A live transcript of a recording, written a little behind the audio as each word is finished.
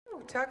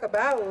Talk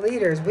about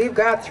leaders. We've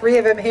got 3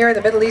 of them here in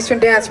the Middle Eastern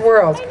dance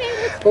world.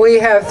 We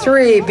have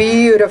 3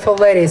 beautiful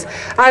ladies,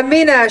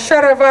 Amina,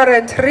 Shahravar,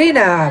 and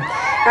Trina,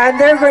 and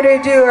they're going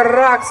to do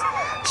Raqs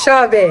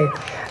Shabe.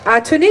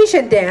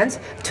 Tunisian dance.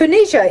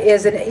 Tunisia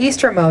is an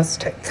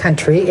easternmost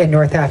country in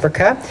North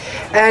Africa,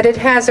 and it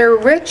has a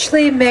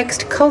richly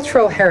mixed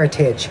cultural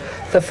heritage.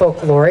 The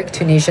folkloric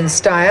Tunisian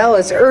style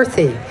is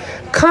earthy,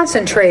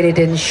 concentrated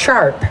in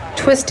sharp,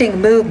 twisting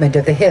movement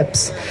of the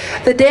hips.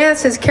 The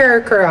dance is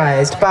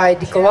characterized by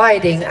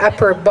gliding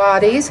upper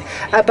bodies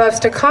above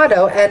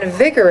staccato and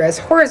vigorous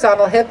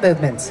horizontal hip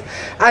movements.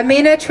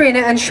 Amina, Trina,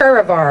 and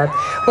Shahravar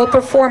will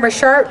perform a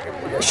short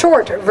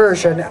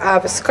version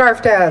of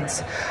scarf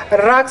dance,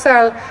 Raqs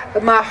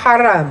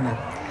al-Maharam,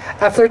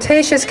 a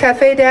flirtatious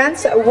cafe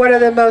dance, one of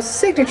the most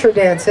signature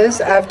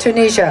dances of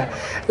Tunisia.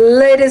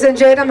 Ladies and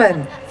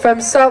gentlemen, from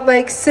Salt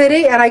Lake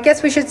City, and I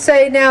guess we should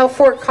say now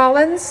Fort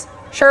Collins,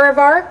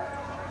 Shahravar?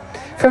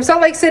 From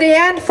Salt Lake City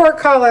and Fort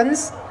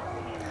Collins,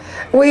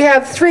 we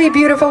have 3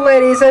 beautiful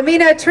ladies,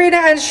 Amina, Trina,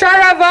 and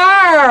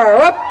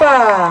Shahravar.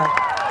 Whoopa!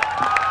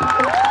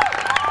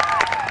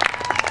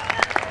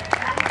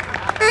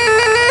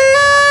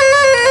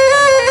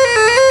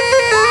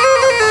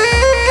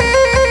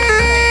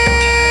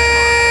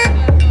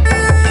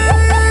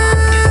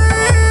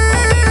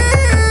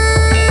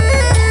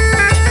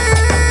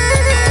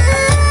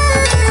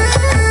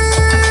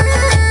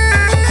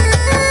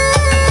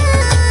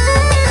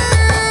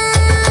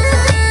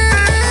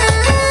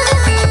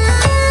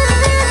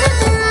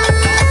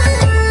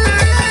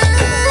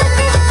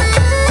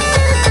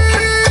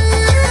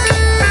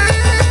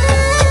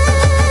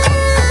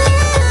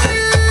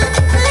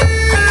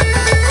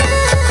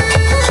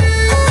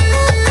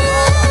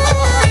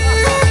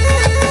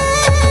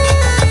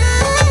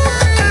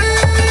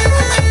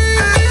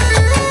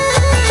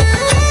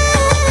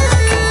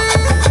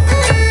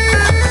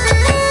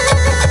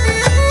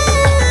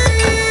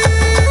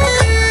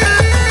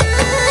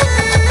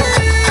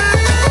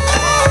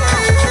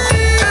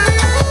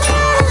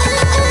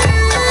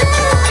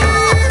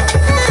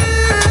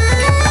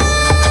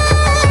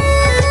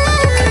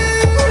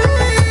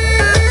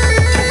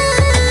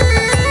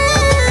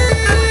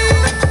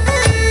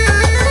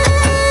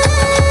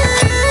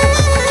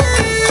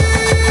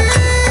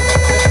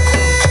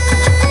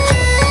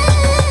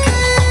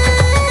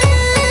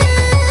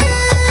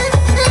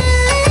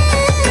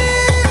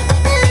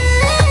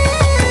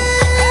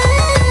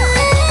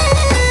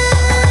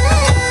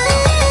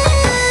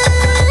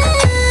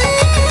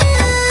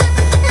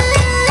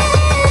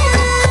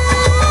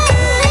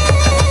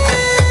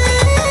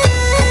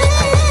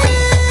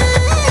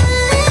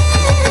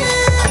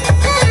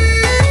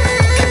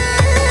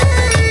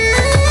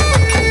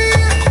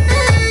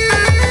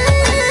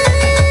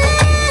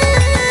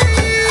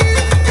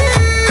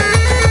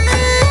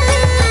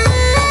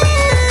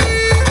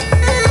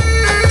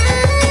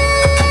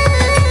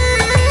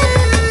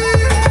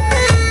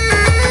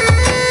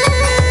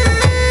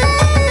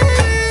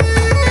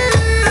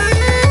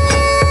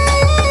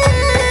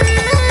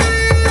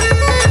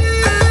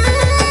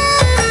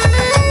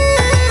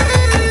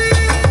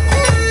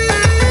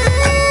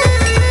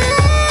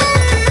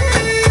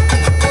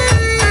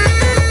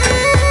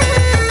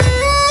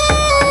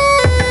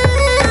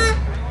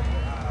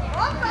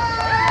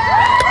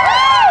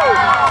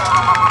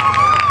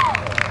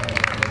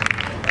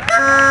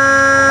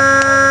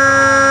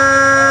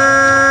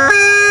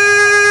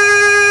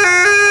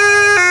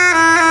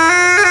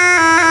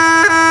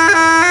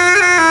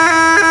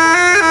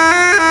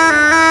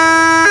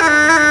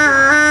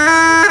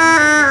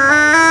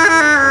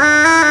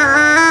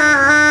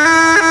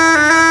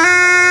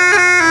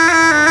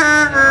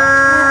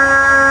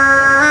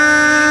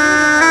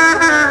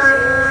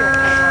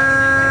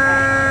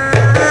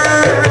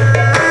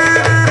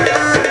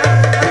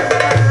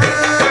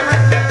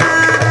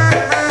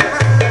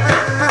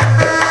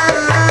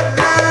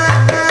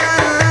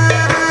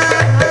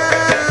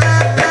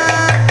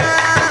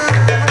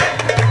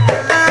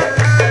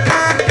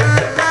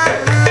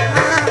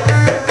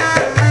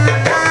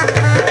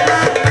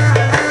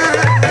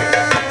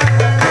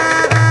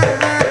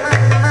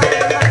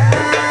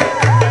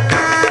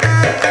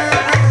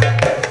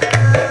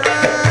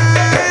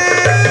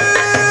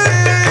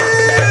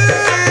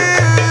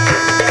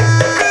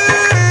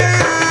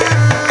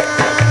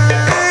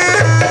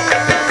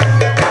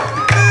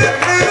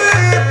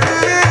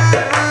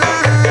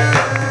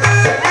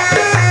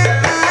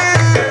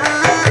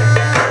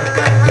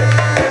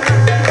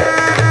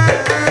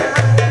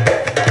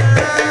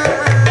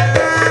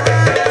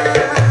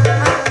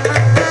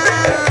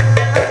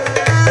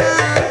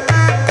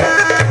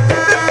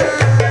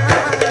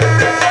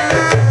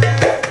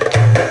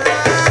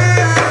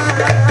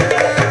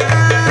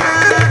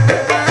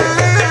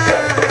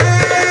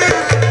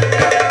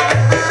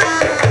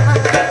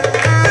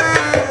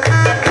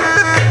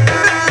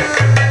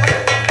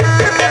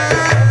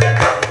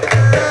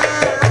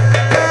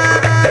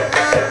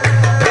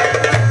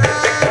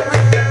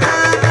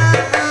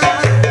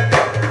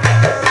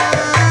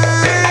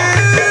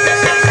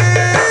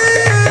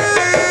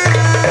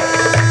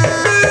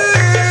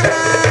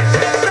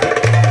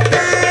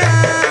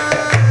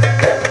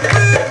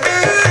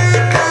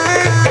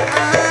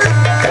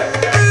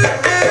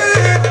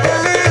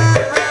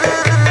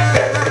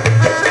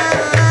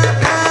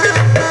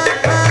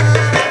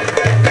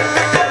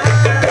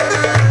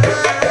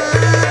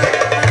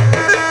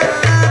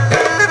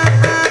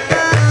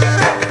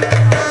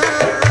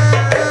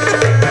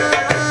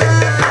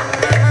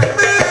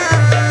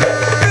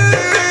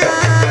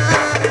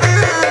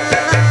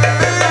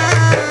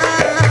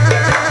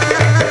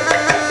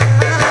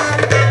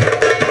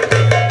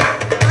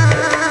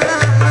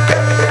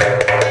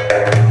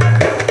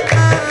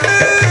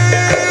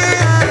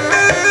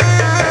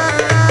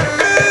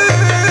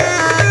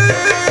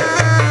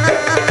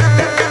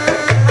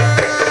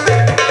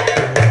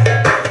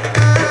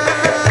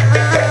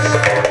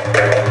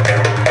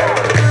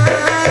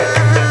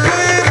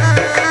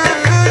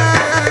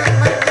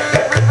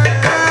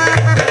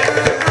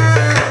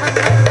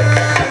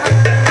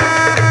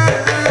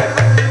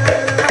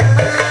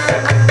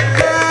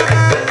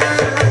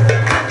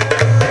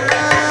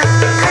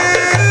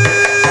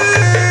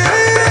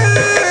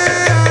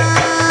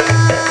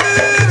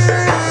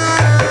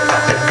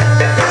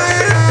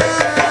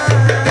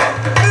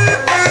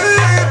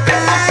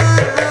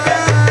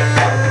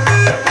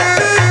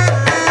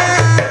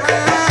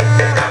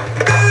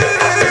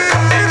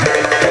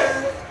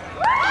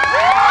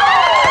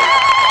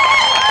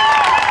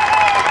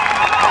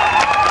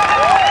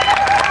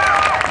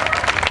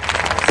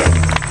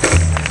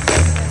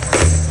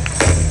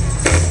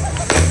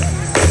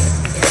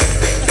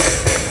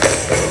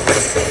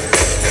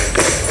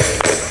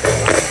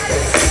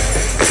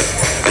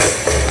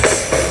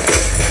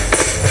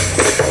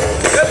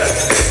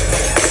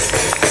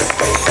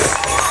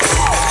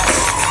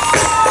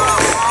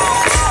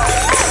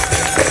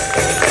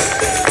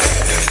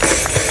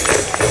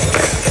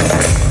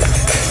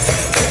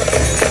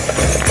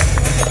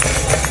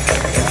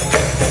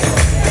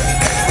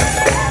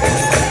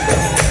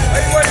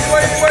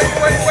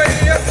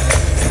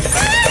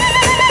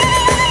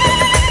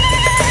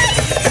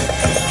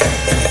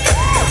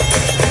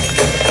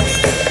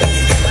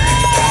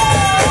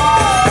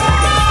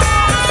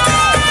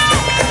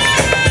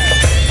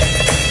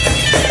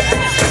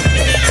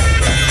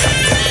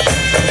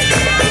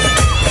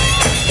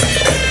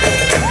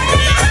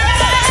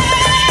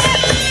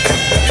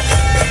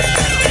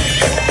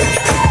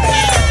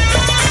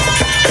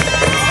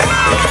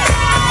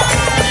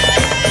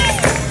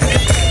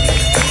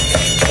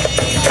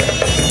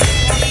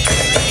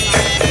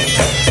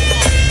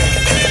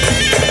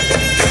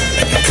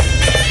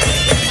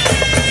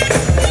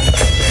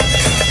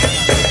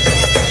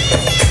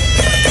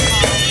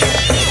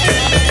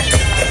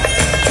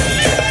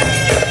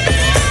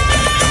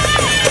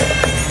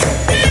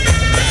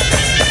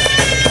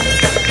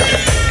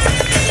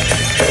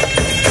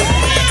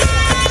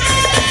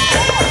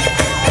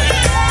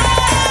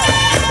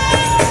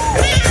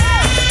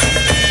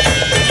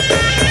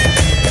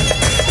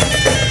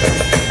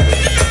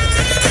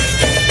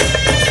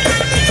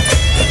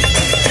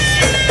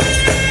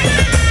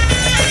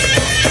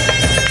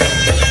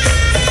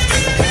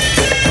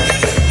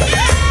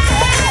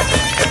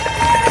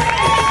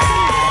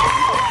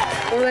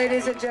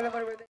 and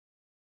gentlemen,